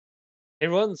Hey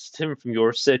everyone, it's Tim from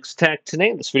Your Six Tech. Today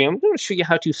in this video, I'm going to show you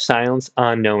how to silence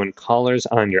unknown callers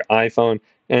on your iPhone,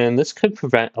 and this could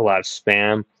prevent a lot of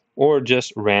spam or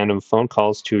just random phone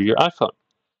calls to your iPhone.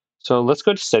 So let's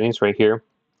go to settings right here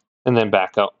and then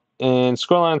back up and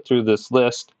scroll on through this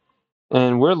list.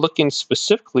 And we're looking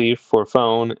specifically for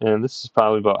phone, and this is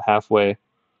probably about halfway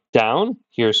down.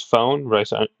 Here's phone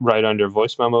right under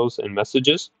voice memos and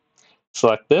messages.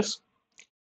 Select this.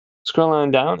 Scroll on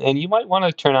down, and you might want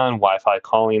to turn on Wi-Fi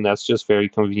calling. That's just very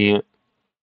convenient.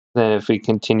 Then if we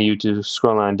continue to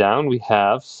scroll on down, we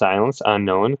have silence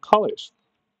unknown callers.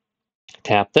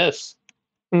 Tap this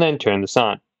and then turn this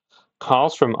on.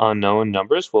 Calls from unknown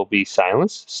numbers will be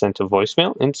silenced, sent to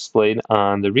voicemail, and displayed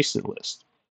on the recent list.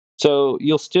 So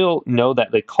you'll still know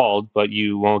that they called, but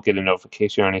you won't get a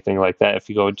notification or anything like that. If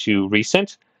you go to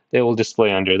recent, they will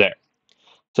display under there.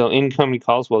 So incoming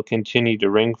calls will continue to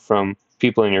ring from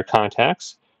people in your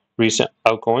contacts, recent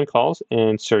outgoing calls,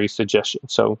 and Siri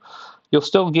suggestions. So you'll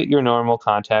still get your normal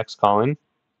contacts calling.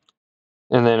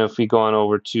 And then if we go on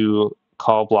over to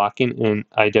call blocking and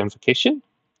identification,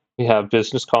 we have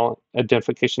business call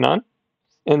identification on,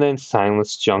 and then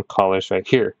silence junk callers right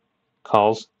here.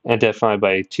 Calls identified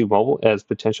by T-Mobile as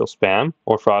potential spam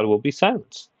or fraud will be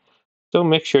silenced. So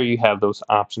make sure you have those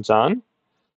options on,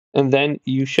 and then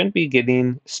you shouldn't be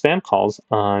getting spam calls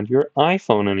on your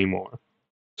iPhone anymore.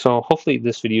 So hopefully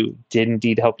this video did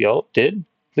indeed help you out. Did?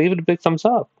 Leave it a big thumbs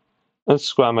up. And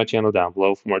subscribe to my channel down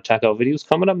below for more tech out videos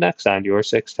coming up next on Your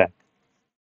Six Tech.